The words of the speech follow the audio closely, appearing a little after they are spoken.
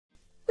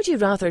Would you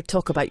rather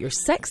talk about your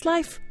sex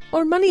life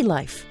or money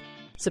life?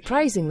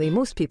 Surprisingly,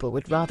 most people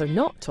would rather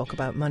not talk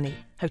about money,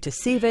 how to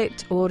save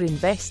it or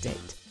invest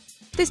it.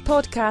 This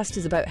podcast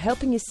is about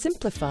helping you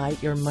simplify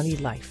your money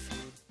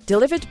life.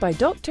 Delivered by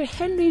Dr.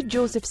 Henry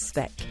Joseph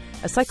Speck.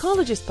 A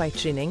psychologist by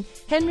training,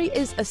 Henry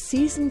is a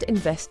seasoned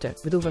investor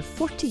with over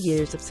 40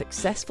 years of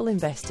successful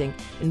investing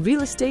in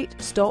real estate,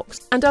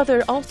 stocks and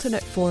other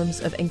alternate forms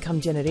of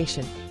income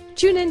generation.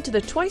 Tune in to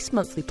the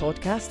twice-monthly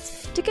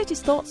podcasts to get his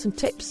thoughts and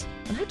tips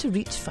on how to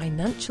reach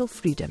financial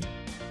freedom.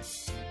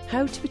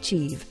 How to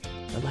achieve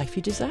the life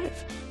you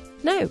deserve.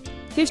 Now,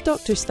 here's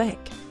Dr. Speck.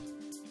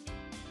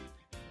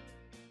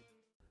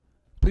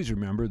 Please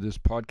remember, this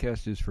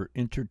podcast is for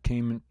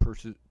entertainment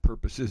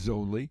purposes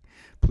only.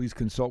 Please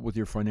consult with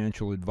your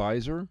financial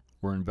advisor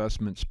or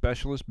investment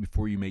specialist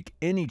before you make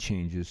any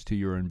changes to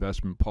your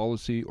investment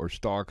policy or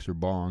stocks or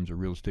bonds or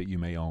real estate you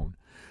may own.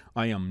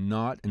 I am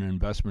not an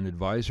investment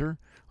advisor.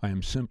 I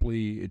am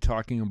simply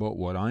talking about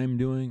what I am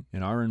doing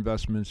in our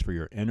investments for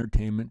your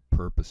entertainment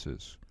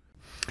purposes.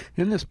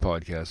 In this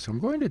podcast, I'm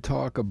going to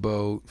talk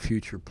about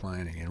future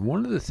planning, and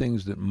one of the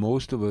things that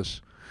most of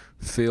us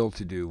fail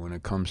to do when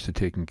it comes to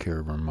taking care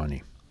of our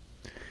money.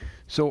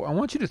 So I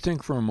want you to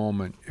think for a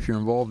moment, if you're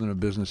involved in a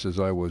business as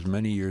I was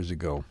many years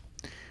ago,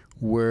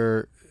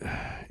 where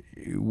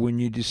when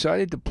you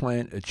decided to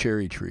plant a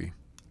cherry tree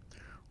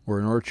or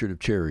an orchard of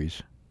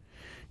cherries,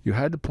 you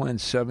had to plan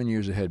 7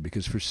 years ahead,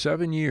 because for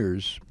 7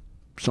 years,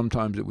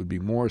 sometimes it would be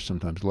more,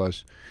 sometimes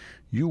less,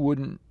 you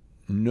wouldn't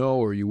know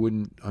or you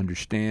wouldn't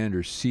understand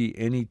or see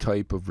any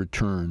type of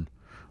return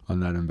on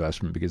that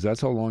investment, because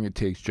that's how long it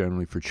takes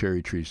generally for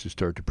cherry trees to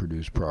start to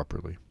produce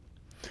properly.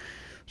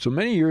 So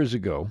many years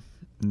ago,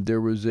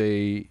 there was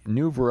a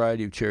new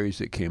variety of cherries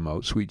that came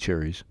out, sweet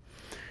cherries,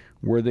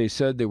 where they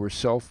said they were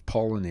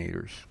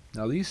self-pollinators.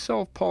 Now these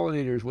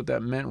self-pollinators, what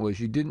that meant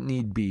was you didn't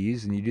need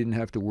bees and you didn't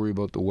have to worry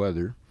about the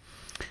weather.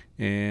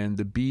 And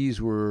the bees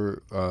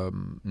were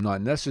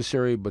not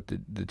necessary, but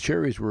the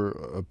cherries were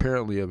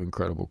apparently of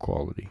incredible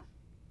quality.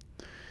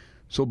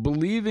 So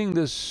believing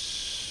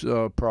this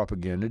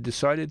propaganda,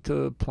 decided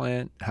to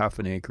plant half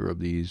an acre of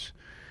these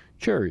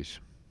cherries,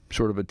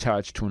 sort of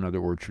attached to another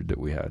orchard that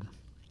we had.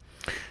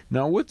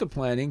 Now with the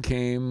planting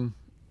came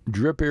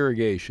drip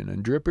irrigation,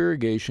 and drip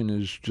irrigation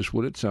is just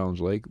what it sounds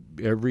like.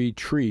 Every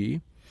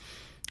tree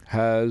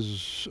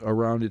has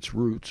around its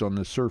roots on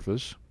the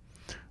surface,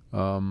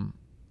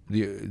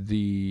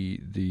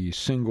 the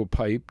single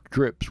pipe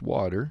drips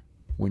water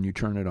when you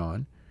turn it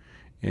on,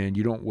 and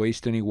you don't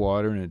waste any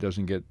water, and it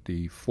doesn't get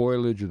the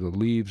foliage or the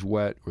leaves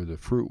wet or the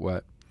fruit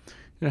wet.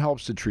 It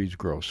helps the trees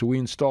grow. So we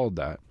installed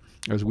that,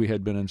 as we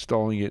had been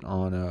installing it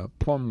on a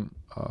plum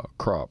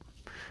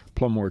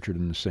orchard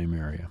in the same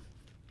area.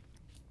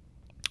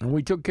 And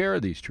we took care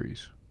of these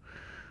trees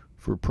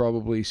for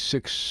probably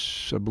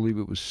 6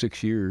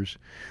 years.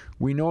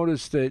 We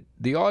noticed that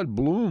the odd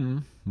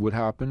bloom would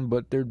happen,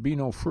 but there'd be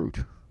no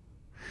fruit.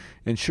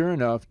 And sure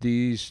enough,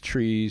 these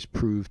trees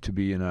proved to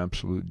be an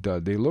absolute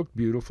dud. They looked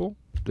beautiful.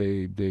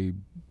 The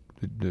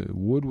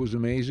wood was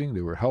amazing.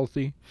 They were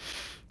healthy.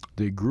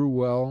 They grew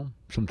well.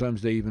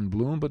 Sometimes they even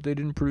bloomed, but they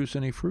didn't produce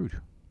any fruit.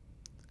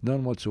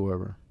 None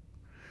whatsoever.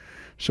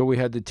 So we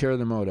had to tear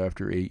them out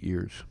after 8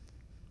 years.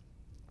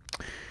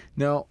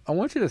 Now, I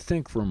want you to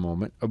think for a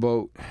moment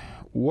about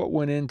what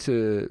went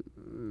into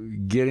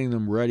getting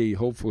them ready,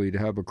 hopefully, to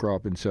have a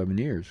crop in 7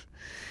 years.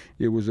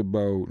 It was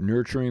about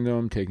nurturing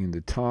them, taking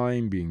the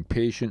time, being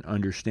patient,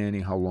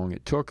 understanding how long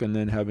it took, and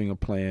then having a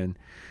plan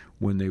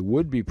when they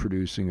would be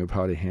producing of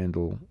how to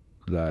handle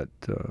that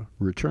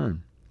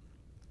return.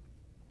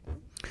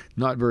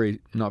 Not very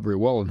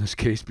well in this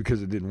case,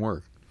 because it didn't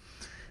work.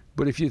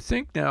 But if you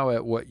think now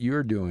at what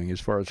you're doing as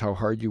far as how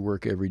hard you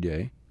work every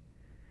day,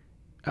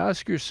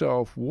 ask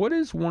yourself, what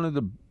is one of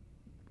the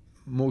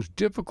most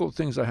difficult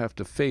things I have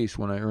to face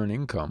when I earn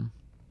income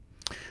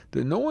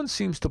that no one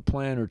seems to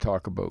plan or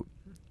talk about?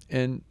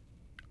 And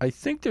I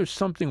think there's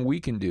something we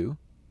can do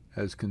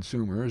as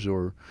consumers,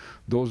 or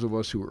those of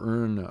us who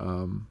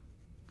earn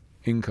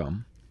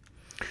income,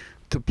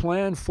 to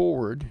plan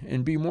forward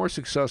and be more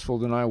successful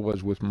than I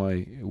was with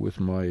my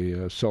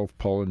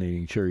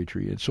self-pollinating cherry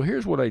tree. And so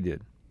here's what I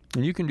did,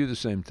 and you can do the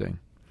same thing.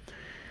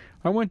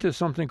 I went to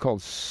something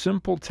called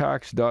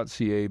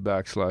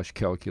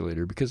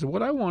simpletax.ca/calculator, because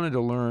what I wanted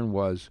to learn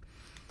was,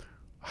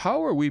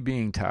 how are we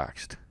being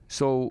taxed?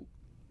 So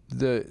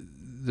the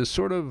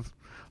sort of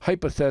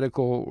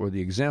hypothetical, or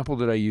the example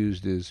that I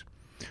used is,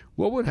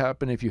 what would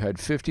happen if you had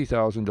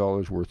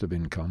 $50,000 worth of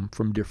income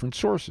from different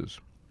sources?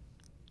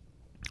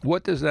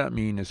 What does that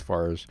mean as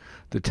far as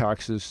the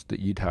taxes that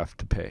you'd have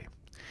to pay?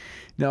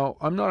 Now,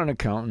 I'm not an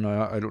accountant.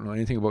 I don't know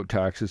anything about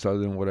taxes other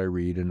than what I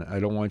read, and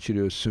I don't want you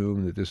to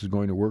assume that this is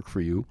going to work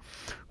for you.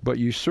 But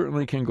you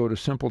certainly can go to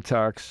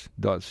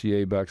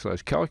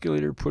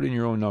simpletax.ca/calculator, put in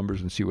your own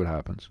numbers, and see what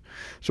happens.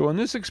 So in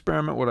this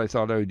experiment, what I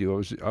thought I would do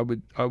was I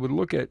would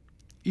look at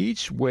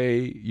each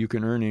way you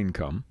can earn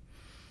income,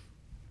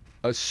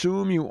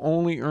 assume you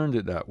only earned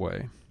it that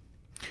way,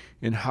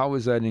 and how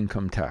is that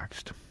income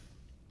taxed?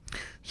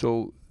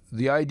 So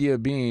the idea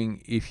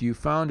being, if you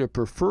found a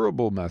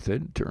preferable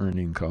method to earn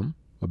income,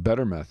 a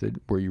better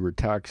method where you were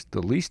taxed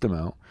the least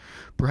amount,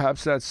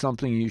 perhaps that's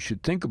something you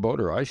should think about,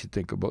 or I should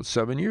think about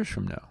 7 years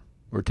from now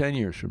or 10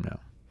 years from now.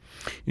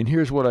 And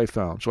here's what I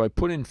found. So I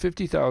put in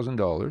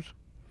 $50,000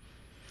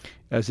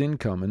 as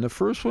income, and the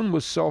first one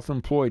was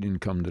self-employed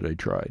income that I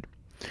tried.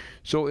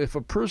 So if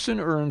a person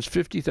earns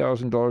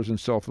 $50,000 in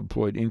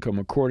self-employed income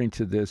according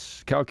to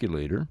this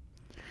calculator,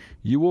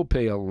 you will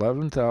pay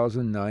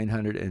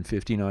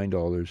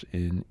 $11,959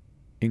 in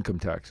income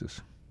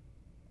taxes.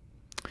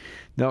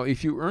 Now,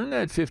 if you earn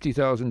that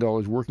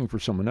 $50,000 working for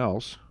someone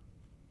else,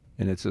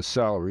 and it's a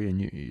salary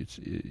and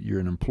you're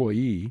an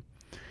employee,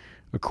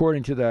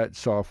 according to that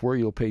software,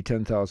 you'll pay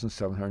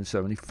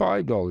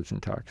 $10,775 in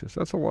taxes.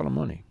 That's a lot of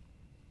money.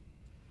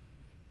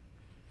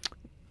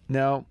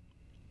 Now,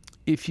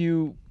 if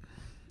you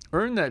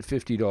earn that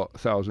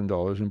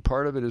 $50,000, and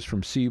part of it is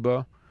from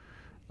CEBA,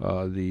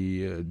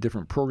 the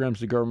different programs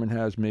the government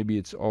has, maybe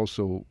it's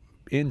also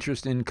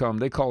interest income,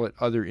 they call it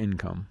other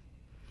income,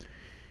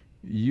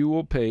 you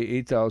will pay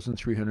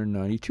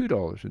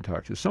 $8,392 in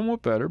taxes.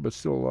 Somewhat better, but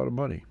still a lot of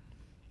money.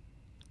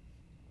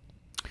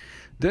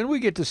 Then we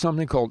get to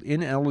something called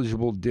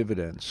ineligible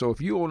dividends. So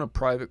if you own a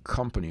private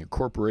company, a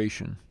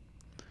corporation,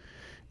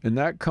 and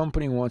that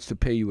company wants to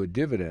pay you a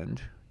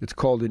dividend, it's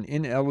called an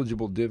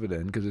ineligible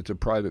dividend because it's a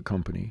private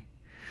company.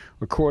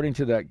 According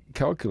to that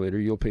calculator,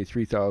 you'll pay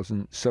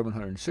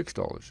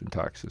 $3,706 in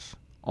taxes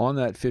on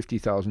that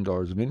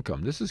 $50,000 of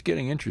income. This is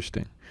getting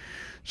interesting.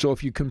 So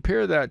if you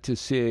compare that to,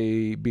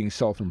 say, being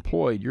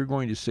self-employed, you're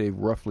going to save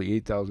roughly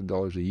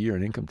 $8,000 a year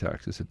in income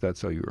taxes if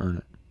that's how you earn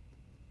it.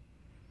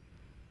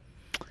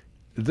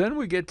 Then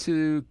we get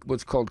to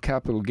what's called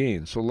capital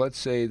gains. So let's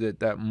say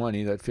that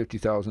money, that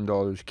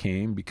 $50,000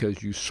 came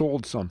because you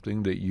sold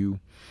something that you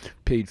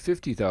paid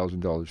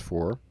 $50,000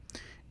 for,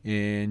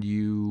 and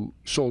you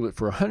sold it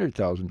for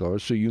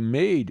 $100,000, so you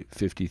made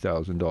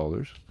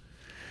 $50,000.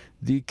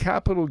 The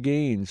capital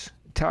gains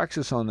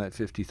taxes on that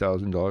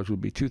 $50,000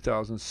 would be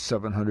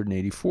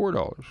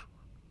 $2,784,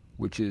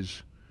 which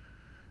is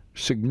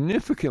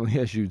significantly,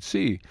 as you'd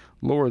see,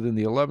 lower than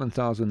the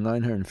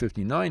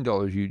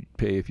 $11,959 you'd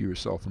pay if you were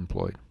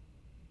self-employed.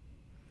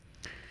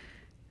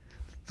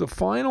 The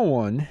final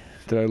one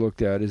that I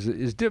looked at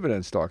is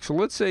dividend stocks. So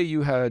let's say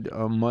you had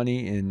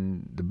money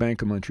in the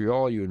Bank of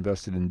Montreal, you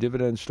invested in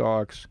dividend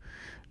stocks,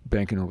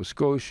 Bank of Nova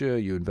Scotia,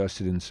 you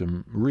invested in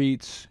some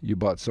REITs, you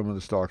bought some of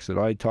the stocks that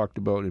I talked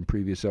about in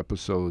previous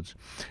episodes,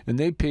 and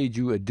they paid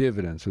you a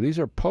dividend. So these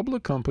are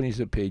public companies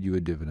that paid you a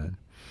dividend.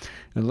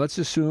 And let's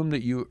assume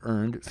that you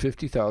earned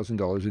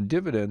 $50,000 in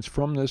dividends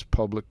from this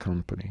public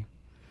company.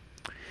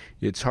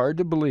 It's hard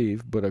to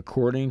believe, but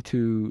according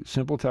to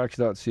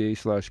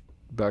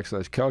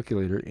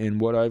simpletax.ca/calculator and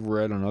what I've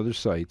read on other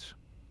sites,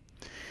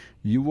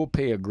 you will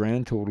pay a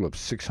grand total of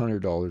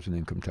 $600 in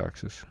income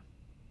taxes.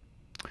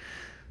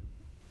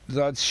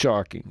 That's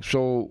shocking.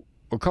 So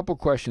a couple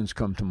questions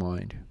come to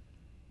mind.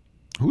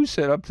 Who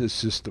set up this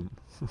system?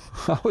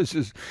 How is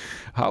this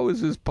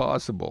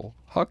possible?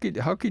 How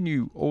can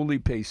you only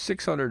pay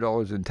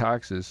 $600 in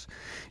taxes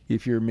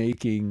if you're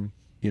making,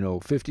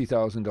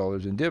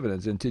 $50,000 in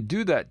dividends? And to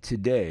do that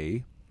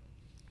today,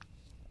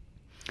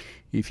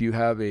 if you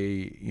have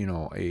a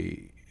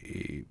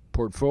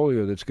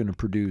portfolio that's going to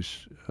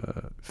produce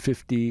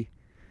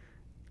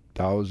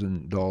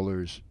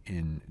 $50,000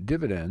 in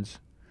dividends,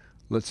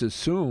 let's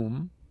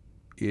assume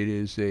it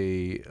is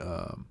a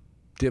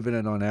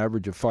dividend on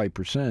average of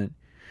 5%.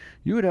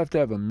 You would have to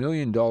have $1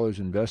 million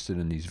invested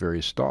in these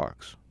various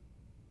stocks.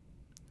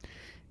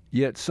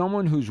 Yet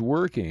someone who's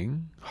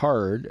working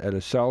hard at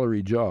a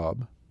salary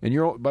job, and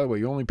by the way,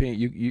 you're only paying,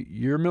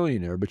 you're a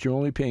millionaire, but you're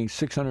only paying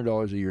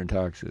 $600 a year in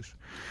taxes.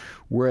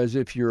 Whereas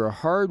if you're a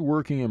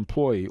hard-working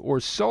employee or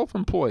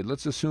self-employed,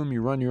 let's assume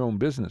you run your own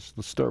business.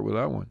 Let's start with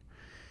that one.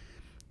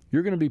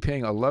 You're going to be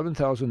paying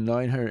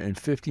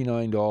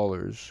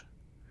 $11,959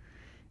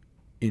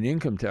 in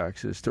income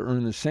taxes to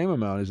earn the same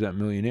amount as that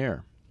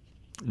millionaire.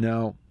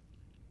 Now,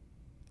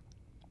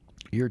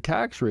 your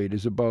tax rate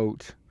is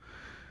about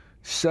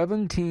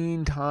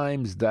 17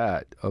 times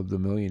that of the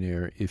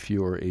millionaire if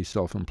you're a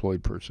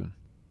self-employed person.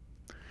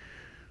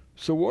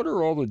 So what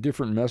are all the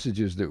different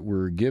messages that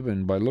we're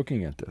given by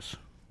looking at this?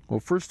 Well,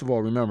 first of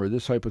all, remember,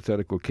 this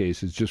hypothetical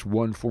case is just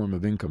one form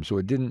of income. So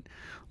it didn't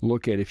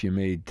look at if you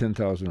made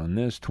 $10,000 on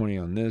this,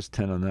 $20,000 on this,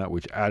 $10,000 on that,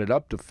 which added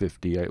up to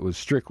 $50,000. It was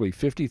strictly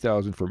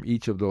 $50,000 from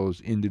each of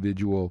those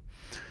individual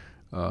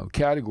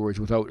categories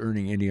without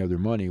earning any other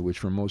money, which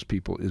for most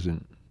people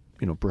isn't,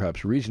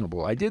 perhaps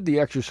reasonable. I did the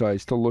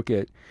exercise to look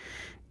at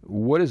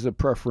what is the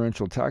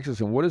preferential taxes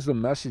and what is the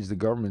message the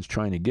government's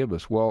trying to give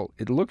us. Well,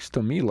 it looks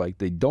to me like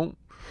they don't,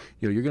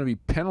 you're going to be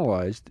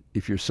penalized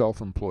if you're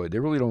self-employed. They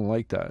really don't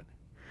like that.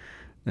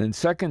 And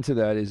second to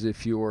that is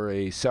if you're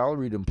a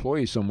salaried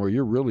employee somewhere,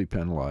 you're really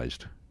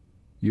penalized.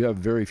 You have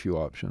very few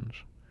options.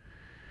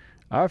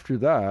 After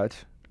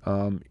that,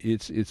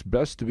 it's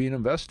best to be an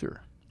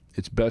investor.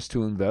 It's best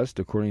to invest,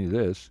 according to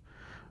this,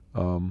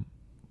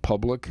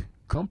 public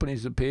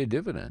companies that pay a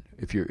dividend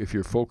if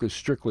you're focused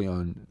strictly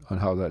on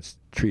how that's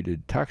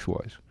treated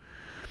tax-wise.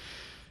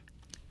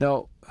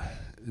 Now,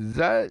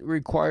 that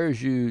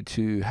requires you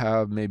to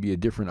have maybe a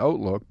different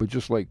outlook, but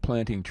just like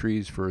planting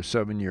trees for a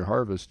 7-year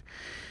harvest,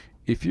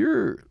 if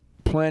you're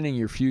planning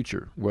your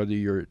future, whether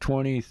you're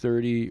 20,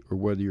 30, or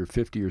whether you're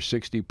 50 or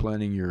 60,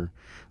 planning your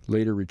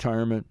later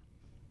retirement,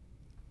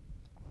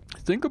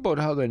 think about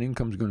how that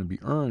income is going to be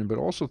earned, but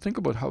also think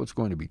about how it's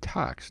going to be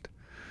taxed.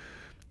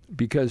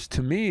 Because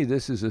to me,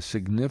 this is a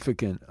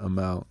significant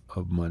amount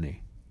of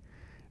money.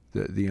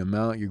 The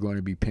amount you're going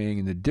to be paying,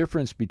 and the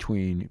difference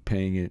between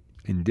paying it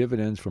in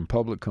dividends from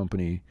public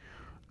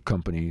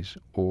companies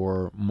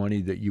or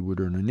money that you would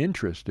earn an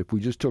interest. If we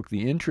just took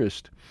the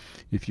interest,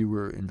 if you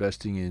were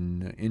investing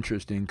in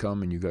interest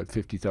income and you got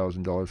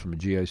 $50,000 from a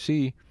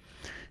GIC,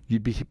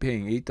 you'd be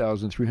paying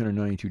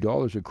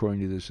 $8,392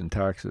 according to this in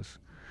taxes.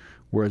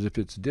 Whereas if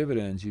it's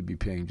dividends, you'd be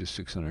paying just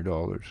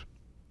 $600.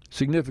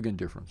 Significant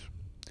difference.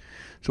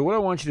 So what I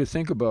want you to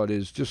think about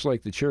is, just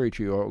like the cherry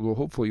tree, although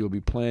hopefully you'll be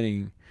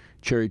planting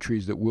cherry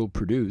trees that will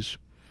produce,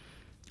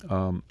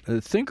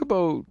 think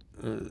about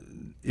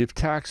if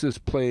taxes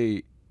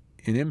play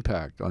an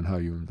impact on how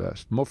you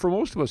invest. For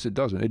most of us, it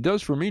doesn't. It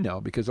does for me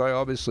now, because I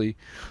obviously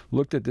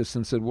looked at this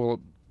and said,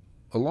 well,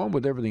 along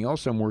with everything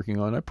else I'm working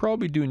on, I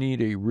probably do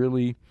need a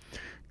really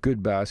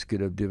good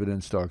basket of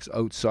dividend stocks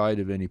outside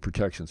of any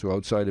protection. So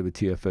outside of a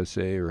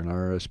TFSA or an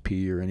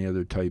RSP or any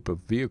other type of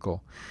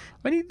vehicle.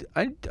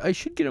 I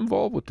should get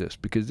involved with this,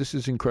 because this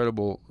is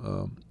incredible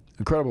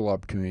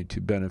opportunity to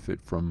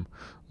benefit from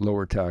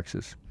lower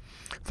taxes.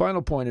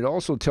 Final point, it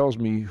also tells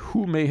me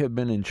who may have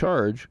been in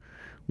charge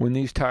when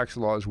these tax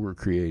laws were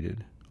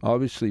created.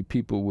 Obviously,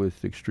 people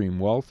with extreme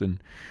wealth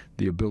and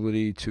the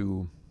ability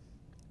to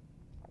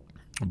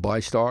buy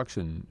stocks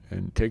and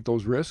take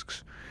those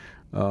risks,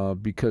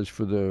 because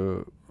for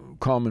the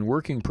common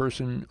working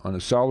person on a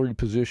salaried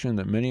position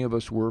that many of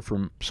us were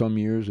for some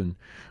years, and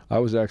I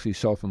was actually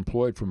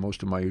self-employed for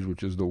most of my years,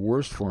 which is the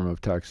worst form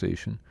of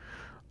taxation,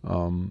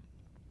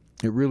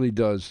 it really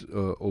does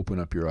open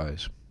up your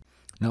eyes.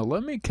 Now,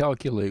 let me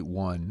calculate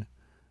one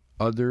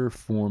other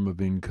form of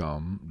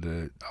income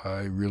that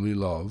I really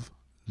love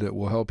that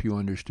will help you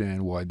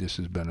understand why this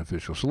is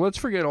beneficial. So let's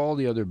forget all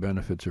the other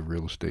benefits of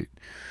real estate.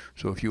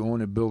 So if you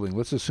own a building,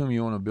 let's assume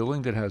you own a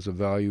building that has a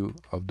value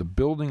of the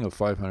building of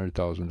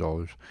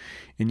 $500,000,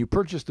 and you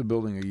purchased the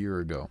building a year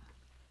ago.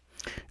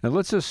 Now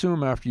let's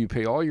assume after you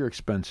pay all your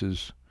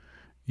expenses,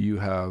 you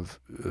have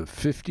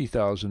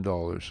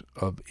 $50,000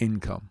 of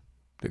income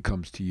that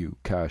comes to you,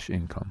 cash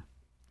income.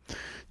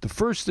 The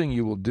first thing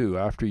you will do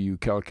after you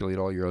calculate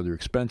all your other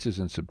expenses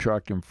and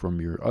subtract them from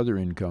your other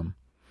income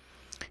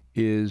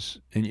is,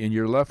 and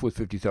you're left with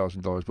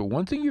 $50,000, but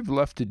one thing you've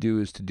left to do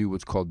is to do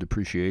what's called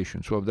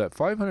depreciation. So of that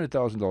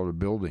 $500,000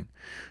 building,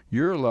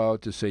 you're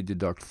allowed to, say,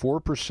 deduct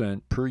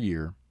 4% per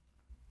year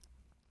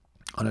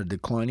on a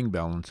declining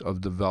balance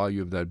of the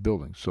value of that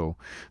building. So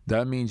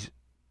that means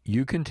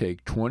you can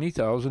take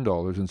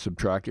 $20,000 and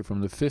subtract it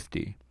from the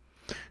 50,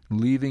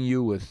 leaving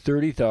you with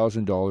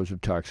 $30,000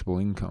 of taxable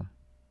income.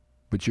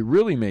 But you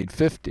really made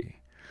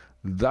 50.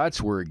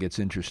 That's where it gets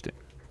interesting.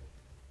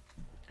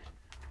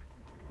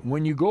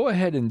 When you go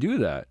ahead and do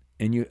that,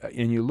 and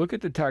you look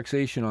at the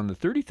taxation on the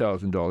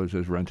 $30,000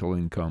 as rental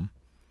income,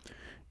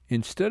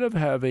 instead of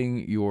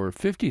having your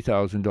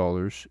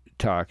 $50,000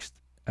 taxed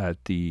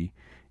at the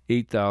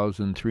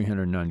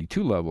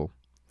 $8,392 level,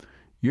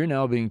 you're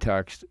now being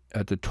taxed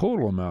at the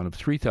total amount of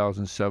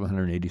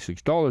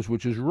 $3,786,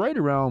 which is right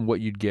around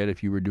what you'd get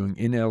if you were doing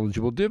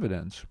ineligible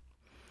dividends.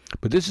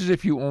 But this is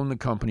if you own the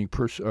company,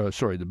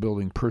 the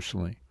building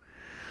personally.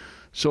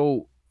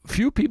 So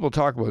few people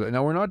talk about it.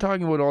 Now, we're not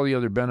talking about all the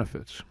other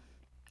benefits.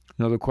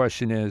 Another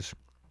question is,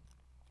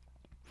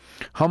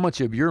 how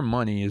much of your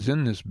money is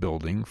in this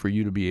building for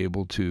you to be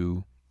able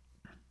to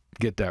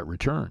get that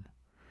return?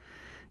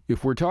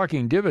 If we're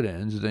talking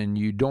dividends, then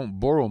you don't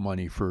borrow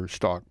money for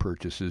stock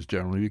purchases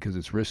generally because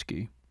it's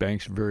risky.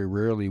 Banks very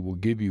rarely will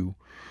give you,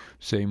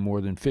 say,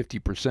 more than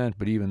 50%,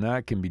 but even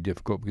that can be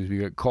difficult because if you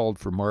get called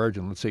for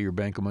margin, let's say your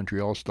Bank of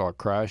Montreal stock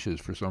crashes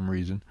for some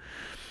reason,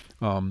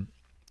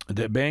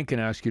 the bank can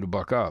ask you to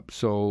buck up.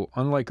 So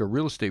unlike a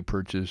real estate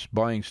purchase,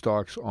 buying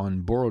stocks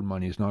on borrowed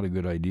money is not a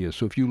good idea.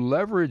 So if you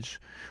leverage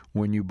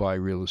when you buy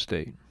real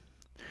estate,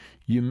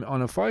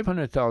 on a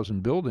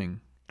 $500,000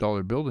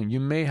 building, you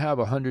may have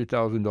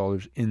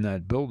 $100,000 in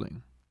that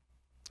building.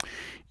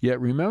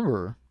 Yet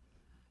remember,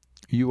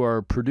 you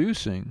are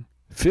producing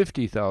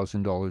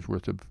 $50,000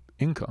 worth of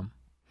income.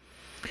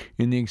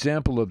 In the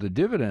example of the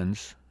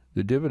dividend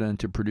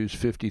to produce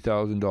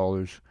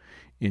 $50,000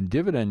 in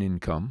dividend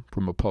income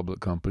from a public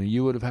company,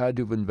 you would have had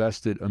to have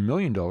invested $1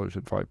 million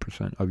at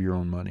 5% of your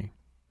own money.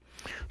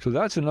 So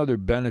that's another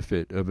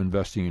benefit of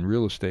investing in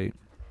real estate.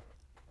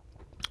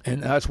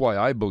 And that's why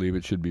I believe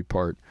it should be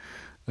part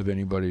of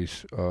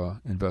anybody's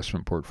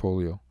investment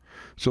portfolio.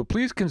 So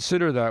please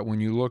consider that when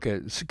you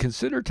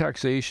consider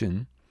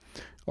taxation.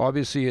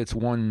 Obviously, it's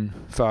one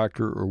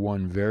factor or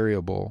one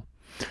variable.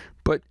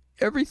 But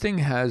everything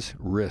has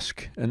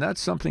risk, and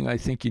that's something I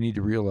think you need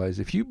to realize.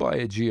 If you buy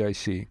a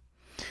GIC,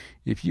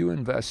 if you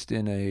invest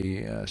in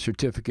a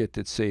certificate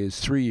that says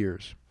 3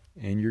 years,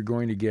 and you're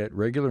going to get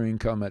regular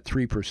income at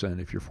 3%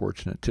 if you're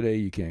fortunate. Today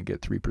you can't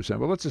get 3%,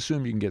 but let's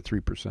assume you can get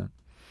 3%.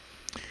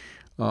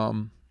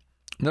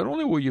 Not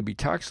only will you be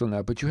taxed on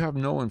that, but you have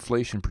no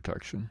inflation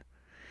protection.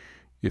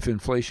 If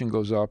inflation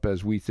goes up,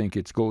 as we think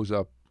it goes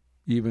up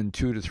even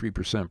 2 to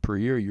 3% per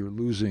year, you're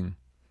losing,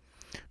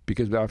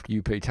 because after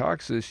you pay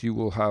taxes, you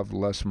will have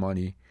less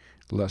money,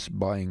 less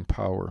buying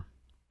power.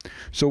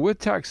 So with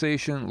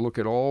taxation, look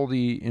at all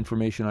the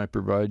information I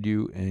provide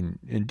you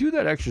and do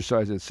that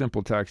exercise at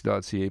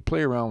simpletax.ca.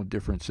 Play around with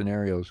different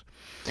scenarios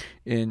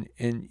and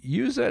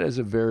use that as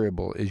a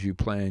variable as you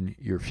plan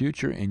your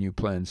future and you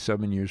plan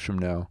 7 years from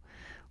now,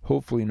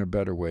 hopefully in a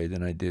better way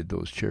than I did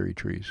those cherry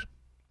trees.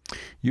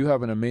 You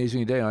have an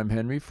amazing day. I'm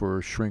Henry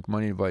for Shrink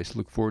Money Advice.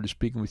 Look forward to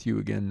speaking with you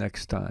again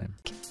next time.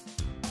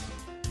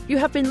 You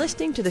have been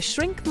listening to the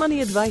Shrink Money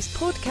Advice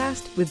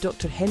podcast with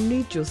Dr.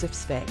 Henry Joseph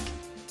Speck.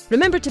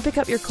 Remember to pick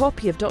up your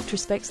copy of Dr.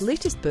 Speck's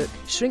latest book,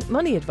 Shrink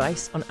Money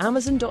Advice, on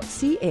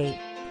Amazon.ca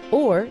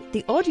or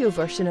the audio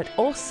version at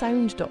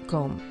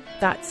awesound.com.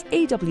 That's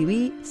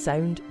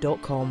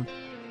AWEsound.com.